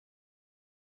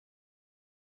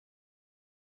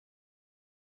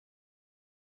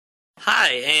Hi,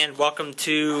 and welcome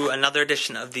to another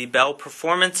edition of the Bell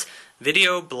Performance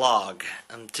video blog.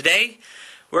 Today,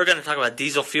 we're going to talk about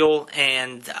diesel fuel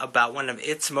and about one of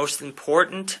its most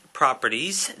important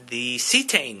properties, the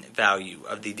cetane value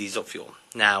of the diesel fuel.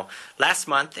 Now, last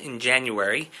month in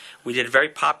January, we did a very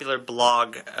popular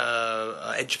blog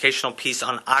educational piece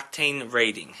on octane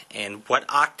rating and what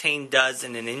octane does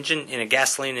in an engine, in a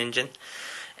gasoline engine.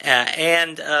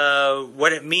 And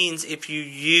what it means if you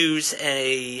use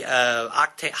a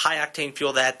high-octane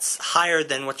fuel that's higher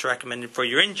than what's recommended for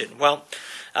your engine. Well,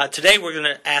 today we're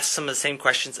going to ask some of the same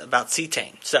questions about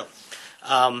cetane. So,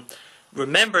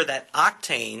 remember that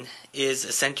octane is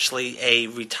essentially a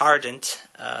retardant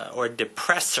or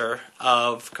depressor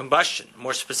of combustion.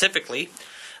 More specifically,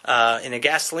 in a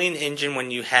gasoline engine, when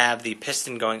you have the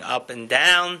piston going up and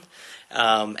down,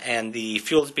 and the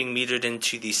fuel is being metered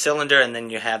into the cylinder, and then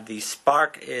you have the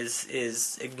spark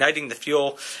is igniting the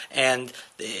fuel, and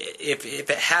if it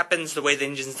happens the way the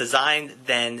engine is designed,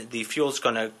 then the fuel is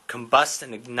going to combust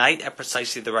and ignite at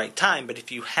precisely the right time. But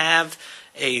if you have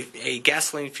a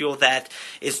gasoline fuel that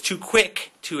is too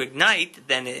quick to ignite,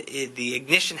 then the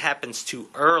ignition happens too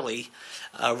early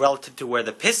relative to where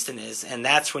the piston is, and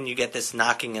that's when you get this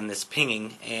knocking and this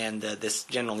pinging and this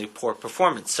generally poor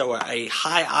performance. So a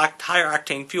higher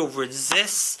octane fuel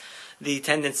resists the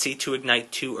tendency to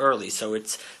ignite too early. So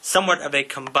it's somewhat of a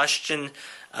combustion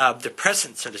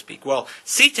depressant, so to speak. Well,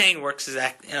 cetane works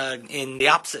in the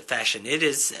opposite fashion. It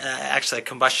is actually a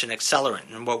combustion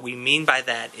accelerant, and what we mean by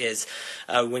that is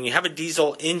when you have a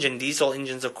diesel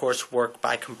engines of course work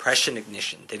by compression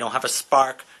ignition. They don't have a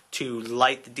spark to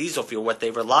light the diesel fuel. What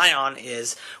they rely on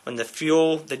is when the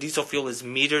diesel fuel is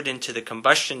metered into the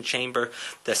combustion chamber,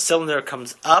 the cylinder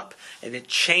comes up and it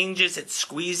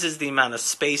squeezes the amount of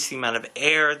space, the amount of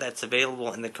air that's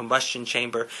available in the combustion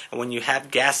chamber, and when you have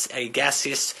a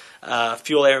gaseous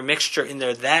fuel-air mixture in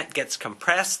there, that gets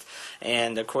compressed.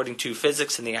 And according to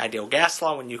physics and the ideal gas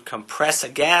law, when you compress a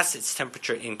gas, its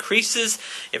temperature increases.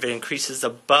 If it increases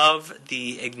above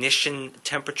the ignition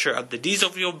temperature of the diesel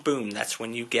fuel, boom, that's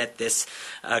when you get this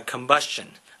combustion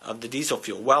of the diesel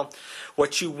fuel. Well,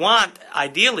 what you want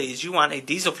ideally is you want a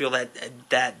diesel fuel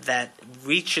that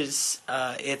reaches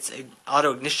its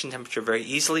auto ignition temperature very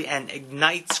easily and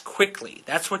ignites quickly.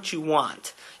 That's what you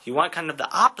want. You want kind of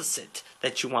the opposite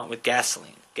that you want with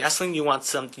gasoline. Gasoline, you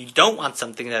don't want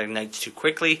something that ignites too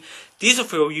quickly. Diesel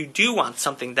fuel, you do want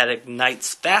something that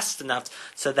ignites fast enough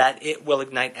so that it will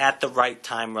ignite at the right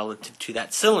time relative to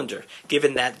that cylinder,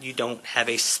 given that you don't have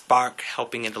a spark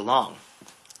helping it along.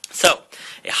 So,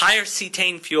 a higher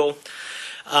cetane fuel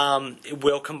it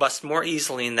will combust more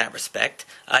easily in that respect.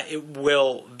 It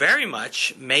will very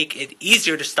much make it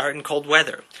easier to start in cold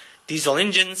weather. Diesel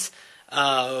engines,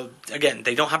 again,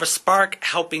 they don't have a spark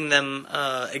helping them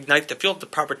ignite the fuel at the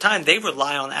proper time. They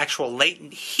rely on actual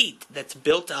latent heat that's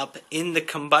built up in the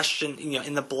combustion,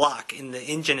 in the block, in the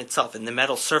engine itself, in the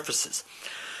metal surfaces.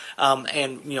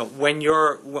 And when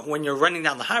you're running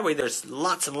down the highway, there's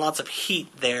lots and lots of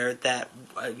heat there that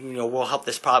will help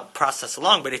this process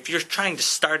along. But if you're trying to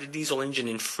start a diesel engine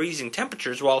in freezing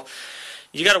temperatures, well,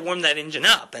 you got to warm that engine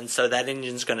up, and so that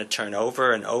engine's going to turn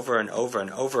over and over and over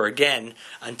and over again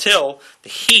until the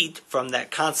heat from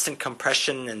that constant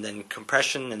compression and then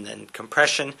compression and then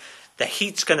compression, the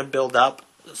heat's going to build up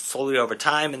slowly over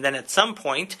time, and then at some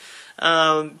point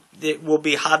it will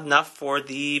be hot enough for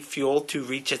the fuel to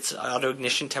reach its auto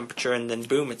ignition temperature, and then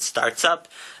boom, it starts up,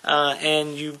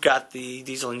 and you've got the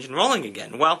diesel engine rolling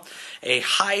again. Well, a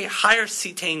higher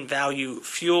cetane value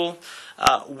fuel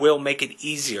will make it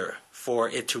easier for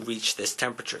it to reach this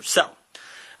temperature. So,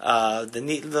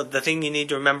 the thing you need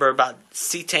to remember about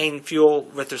cetane fuel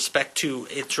with respect to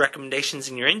its recommendations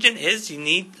in your engine is you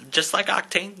need, just like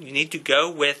octane, you need to go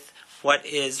with what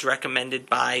is recommended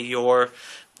by your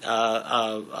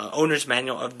owner's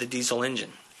manual of the diesel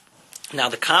engine. Now,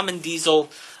 the common diesel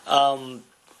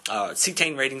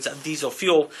cetane ratings of diesel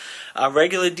fuel,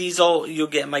 regular diesel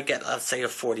might get let's say a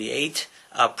 48.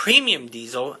 Premium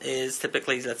diesel is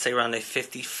typically, let's say, around a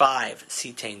 55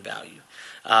 cetane value.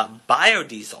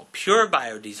 Biodiesel, pure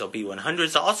biodiesel, B100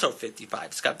 is also 55.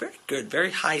 It's got very good,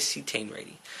 very high cetane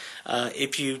rating.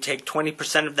 If you take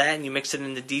 20% of that and you mix it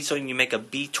into diesel and you make a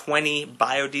B20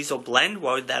 biodiesel blend,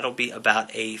 well, that'll be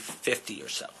about a 50 or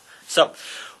so. So,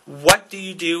 what do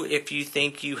you do if you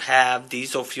think you have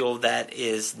diesel fuel that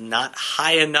is not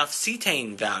high enough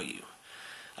cetane value?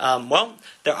 Well,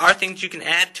 there are things you can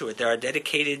add to it. There are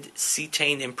dedicated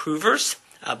cetane improvers.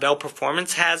 Bell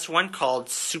Performance has one called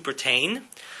Cetane.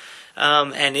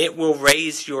 and it will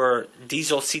raise your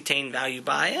diesel cetane value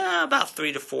by about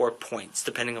 3 to 4 points,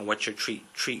 depending on what your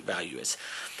treat value is.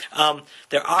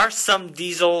 There are some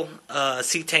diesel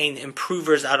cetane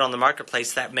improvers out on the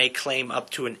marketplace that may claim up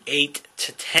to an 8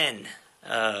 to 10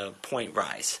 point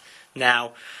rise.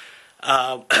 Now,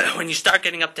 when you start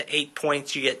getting up to 8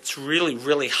 points, it's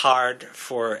really hard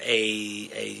for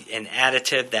an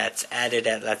additive that's added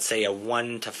at, let's say, a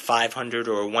 1 to 500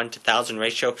 or a 1 to 1,000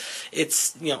 ratio.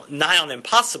 It's nigh on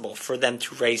impossible for them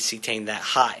to raise cetane that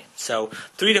high. So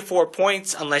 3 to 4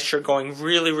 points, unless you're going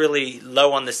really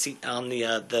low on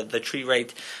the tree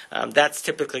rate, that's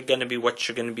typically going to be what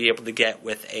you're going to be able to get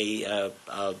with a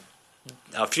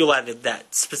fuel additive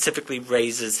that specifically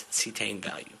raises cetane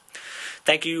value.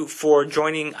 Thank you for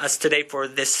joining us today for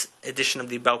this edition of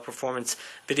the Bell Performance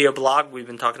video blog. We've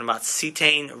been talking about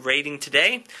cetane rating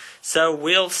today. So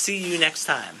we'll see you next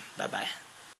time. Bye-bye.